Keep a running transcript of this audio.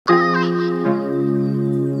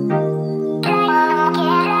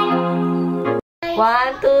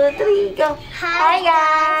1, 2, 3, go! Hi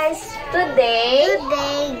guys! Today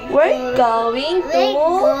we're going to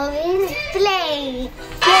play.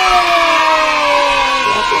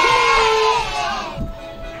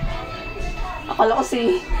 Akala ko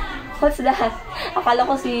si... What's that? Akala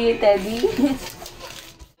ko si Teddy.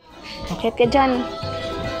 Akit ka dyan.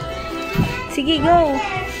 Sige, go!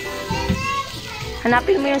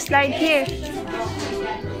 Hanapin mo yung slide here.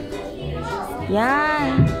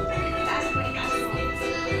 Yan.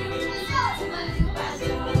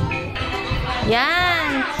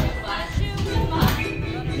 Yan.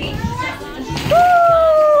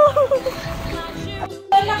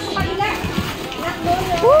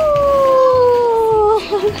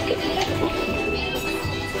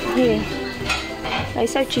 Here.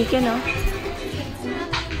 Nice our chicken, oh.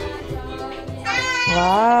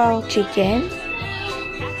 Wow, chicken.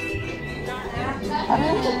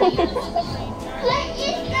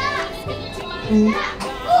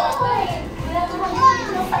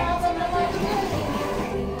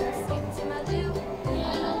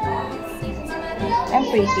 I'm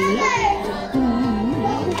pretty.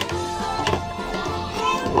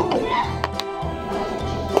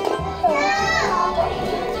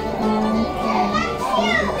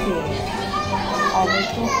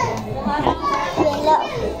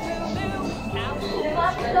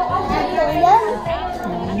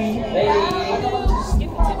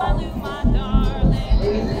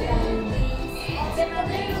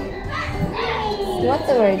 You want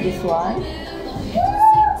to wear this one?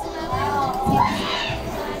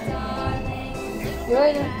 You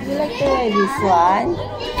like to wear this one?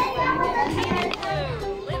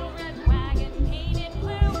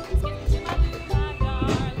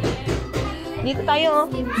 Dito tayo.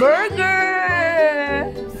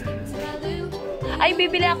 Burger! Ay,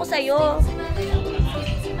 bibili ako sa'yo.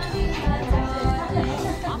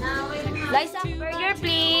 Liza, burger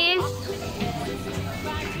please.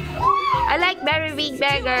 I like very big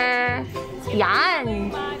burger.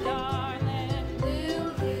 Yan.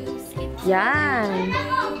 Yan.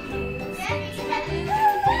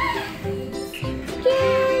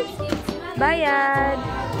 Cheers! Bayad.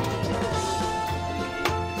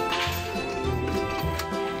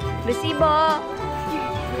 Resibo.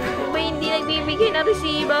 Ba hindi nagbibigay ng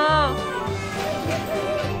resibo?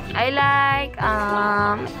 I like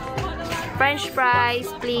French fries,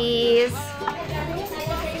 please.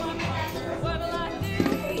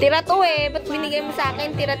 Tira to eh. Ba't binigay mo sa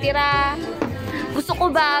akin? Tira-tira. Gusto ko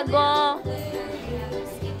bago.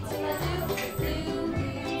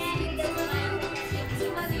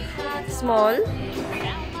 Small.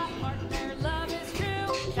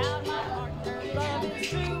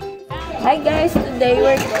 Hi guys, today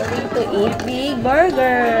we're going to eat big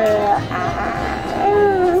burger.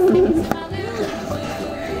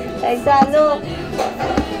 Edsa, look.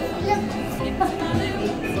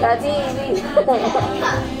 Daddy,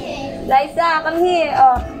 Liza, come here.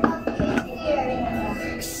 Oh.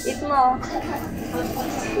 Eat mo.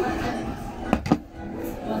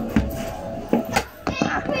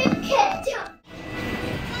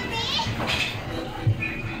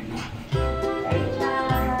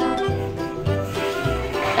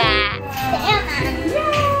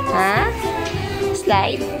 Huh?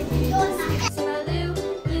 Slide?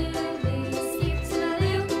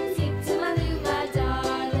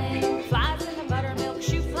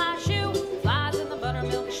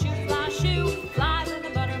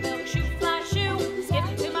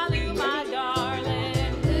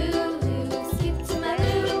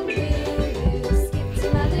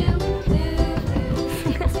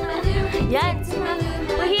 Yan.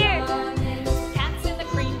 We're here. Cats in the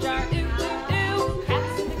cream jar. Ooh, ooh.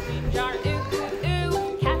 Cats in the cream jar. Ooh,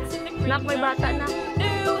 ooh. Cats in the cream jar. Nak, may bata na.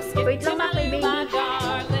 Wait lang, nak, may baby.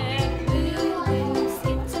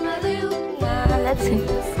 Let's see.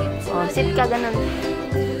 Oh, sit ka ganun.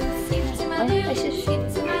 Ay, sus.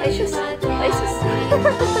 Ay, sus. Ay, sus.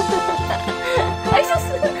 Ay, sus.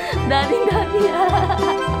 Dali.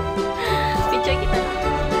 Picture kita.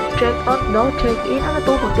 Check out daw, check in. Ano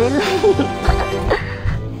to, hotel?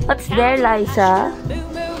 What's there, Liza?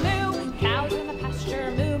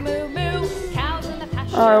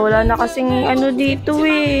 Oh, wala na kasing ano dito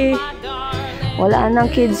eh. Wala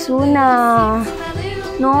nang kidsuna.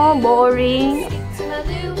 No, boring.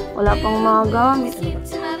 Wala pang mga gamit.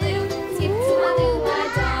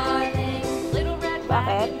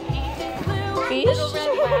 Bakit? Fish?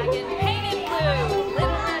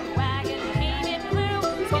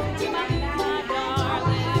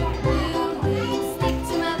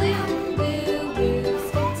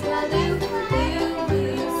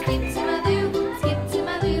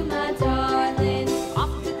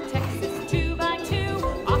 Off to Texas 2x2.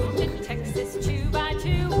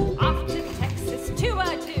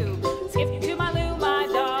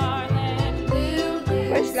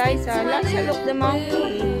 Edsa. Let's look the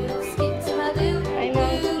monkey. Hi,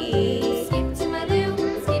 monkey.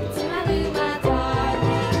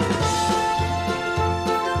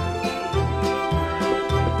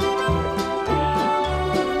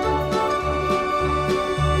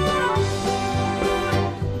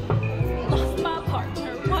 Lost my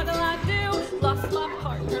partner, what'll I do? Lost my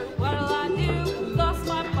partner, what'll I do? Lost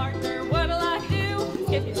my partner, what'll I do?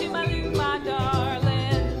 Skip to my loo, my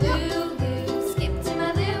darling. Loo, loo, skip to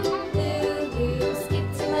my loo. Loo, loo, skip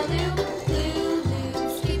to my loo. Loo,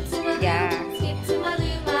 loo, skip to my loo. Yeah. Skip to my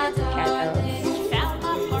loo, my darling. Found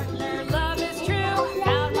my partner, love is true.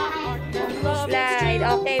 Found my partner, love is Slide.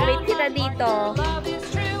 true. Okay, wait kita dito. Love is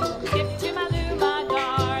true. Skip to my loo, my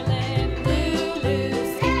darling. Loo, loo,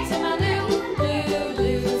 skip to my loo. Loo,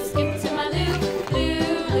 loo, skip to my loo.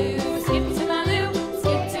 Loo, loo, skip to my loo.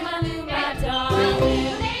 Skip to my loo, my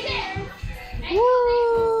darling.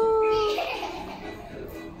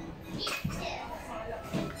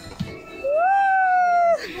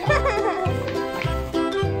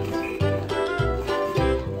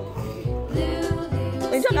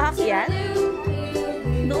 Uy, saan kakakyat?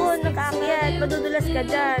 Doon, nakaakyat. Madudulas ka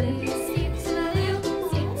dyan. Skip to my loo,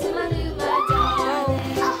 skip to my loo, my darling.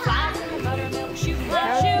 Flies in the buttermilk, shoe, fly,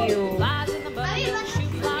 Help shoe. you. Flies in the buttermilk, shoe,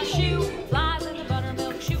 fly, shoe. Flies in the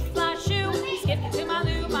buttermilk, shoe, fly, shoe. Skip to my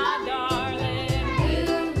loo, my darling.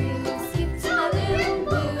 Loo, loo, skip to my loo.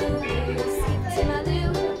 Loo, loo, skip to my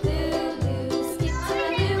loo. Loo, loo, skip to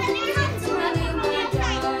my loo. Skip to my loo, my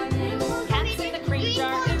darling. Cats in the cream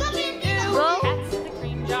jar, ooh, ooh, ooh. Go. Cats in the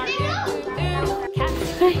cream jar, ooh, ooh, ooh. Cats in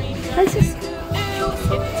the cream jar, What's this? ooh, ooh.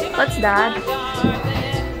 Skip to my What's loo, that? my darling.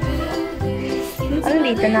 Ano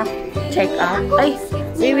dito na? Check up? Ay,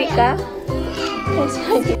 wiwi ka?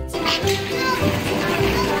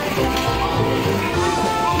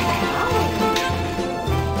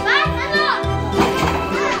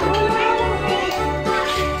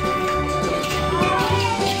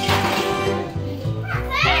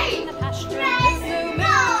 Cows in the pasture, moo, moo,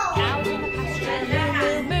 moo. Cows in the pasture, moo,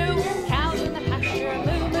 moo, moo. Cows in the pasture,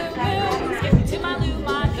 moo, moo, moo. Skip to my loo,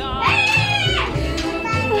 my darling.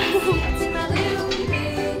 Skip to my loo, loo,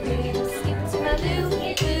 skip to my loo,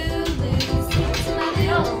 loo, skip to my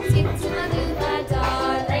loo, skip to my loo, my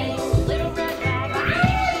darling. Little red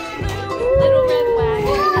wagon, blue, little red wagon,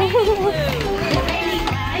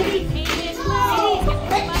 painted blue.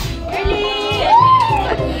 Painted blue,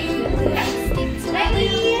 skip to my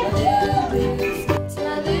loo, my darling. Skip to my loo, skip to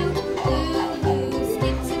my loo,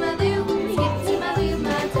 skip to my loo, skip to my loo,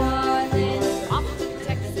 my darling. Off to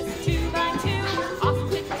Texas 2x2, off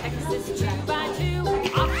to Texas 2x2,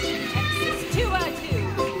 off to Texas 2x2.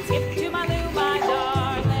 Skip to my loo, my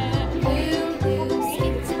darling.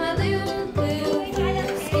 Skip to my loo,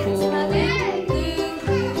 skip to my loo,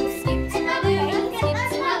 skip to my loo, skip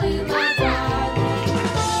to my loo, my darling.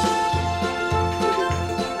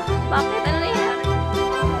 Bakit? Ano nangyari?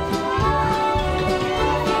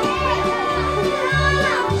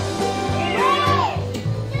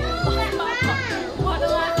 Lost my partner,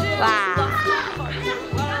 what'll I do? Wow. Lost my partner,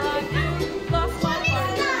 what'll I do? Lost my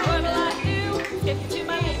partner, what'll I do? Skip to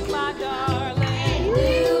my loo, my darling.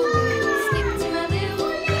 Skip to my loo,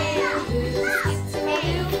 skip to my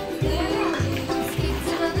loo, skip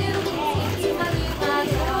to my loo, skip to my loo, my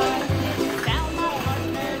darling. Found my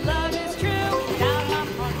partner, love is true. Found my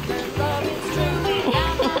partner, love is true.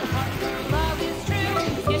 Found my partner, love is true.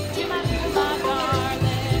 Skip to my loo, my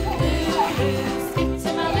darling. Skip to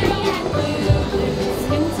my loo,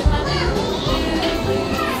 skip to my loo,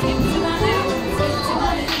 skip to my loo, skip to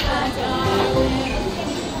my loo, my darling.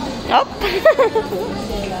 Op!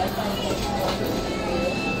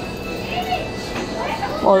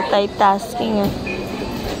 Multitasking eh.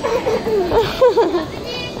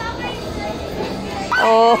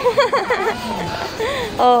 Oh.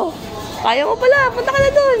 Oh. Kaya mo pala. Punta ka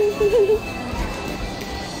na dun.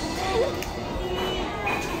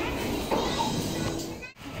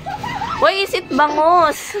 Why is it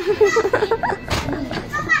bangos?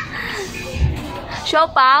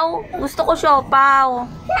 Siopaw? Gusto ko siopaw.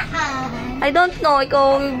 I don't know.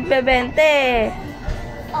 Ikaw bebente.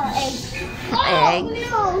 Oh, egg. Egg.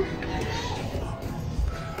 No.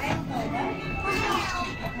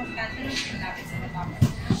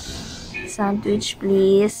 Sandwich,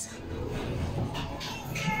 please.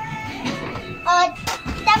 Oh,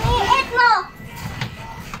 dami egg mo.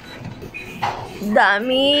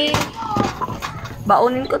 Dami.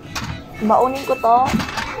 Baunin ko to.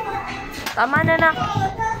 Tama na, nak.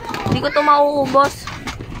 Hindi ko to mauubos.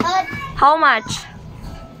 Oh, How much?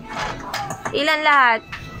 Ilan lahat?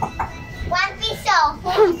 1 piso.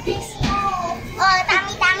 1 piso. Oh,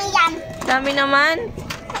 dami-dami yan. Dami naman.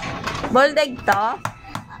 Boiled egg to?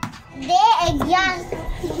 Hindi, egg yan.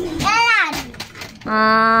 Yan.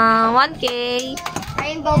 1K.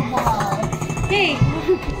 Rainbow ball. Hey.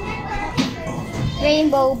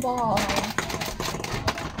 Rainbow ball.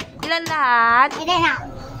 Ilan lahat? Hindi na.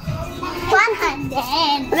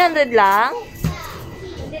 100. 100 lang?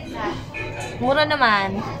 Mura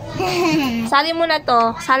naman. Sali mo na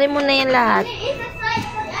to. Sali mo na yan lahat.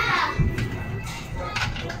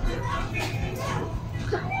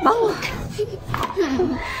 Bango.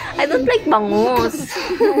 I don't like bangus.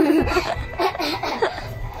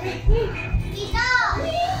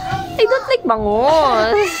 I don't like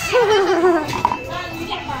bangus.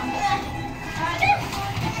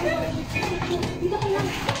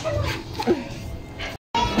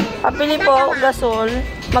 Papili po, gasol.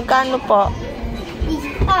 Magkano po?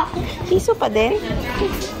 Piso pa din?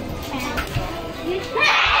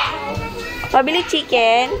 Pabili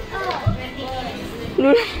chicken.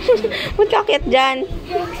 Magkakit dyan.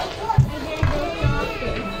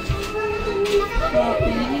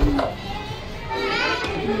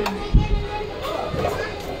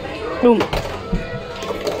 Boom.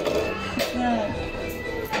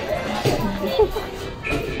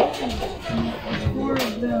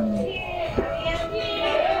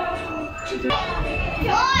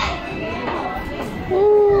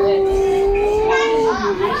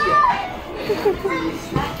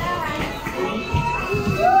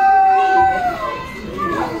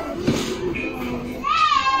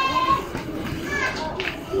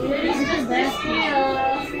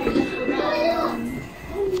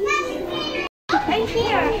 Right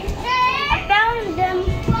here. I found them.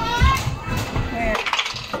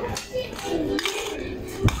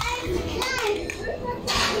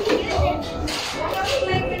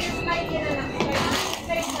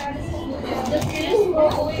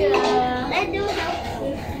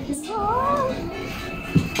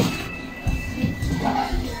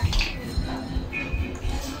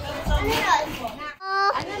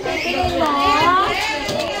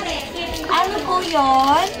 Ano po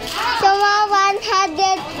yun? Suma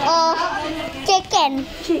 100 of chicken.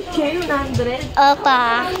 Chicken, 100?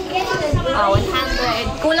 Opa.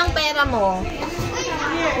 100. Kulang pera mo.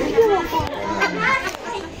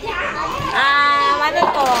 Ano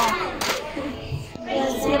to?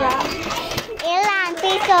 Sira. Ilan?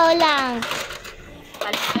 Piso lang.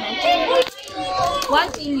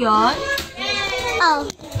 1 million? Oh.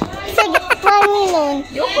 Sige, 1 million.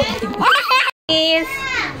 Please,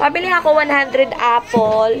 pabili ako 100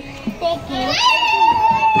 apple. Sige.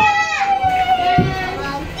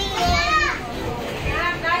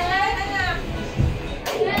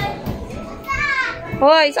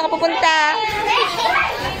 Hoy, saan ka pupunta?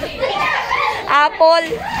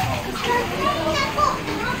 Apple.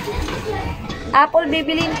 Apple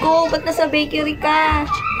bibilin ko. Ba't nasa bakery ka?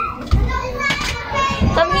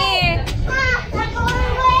 Come here.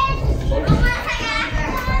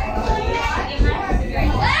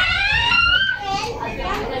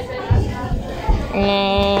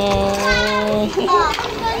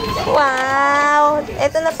 Wow!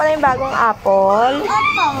 Ito na pala yung bagong apple.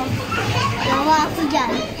 Opo. Nawa ako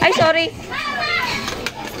dyan. Ay, sorry.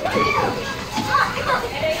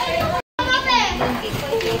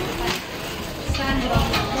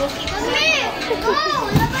 Go!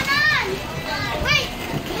 Labanan! Wait!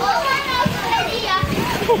 Oh, ano? Sorry,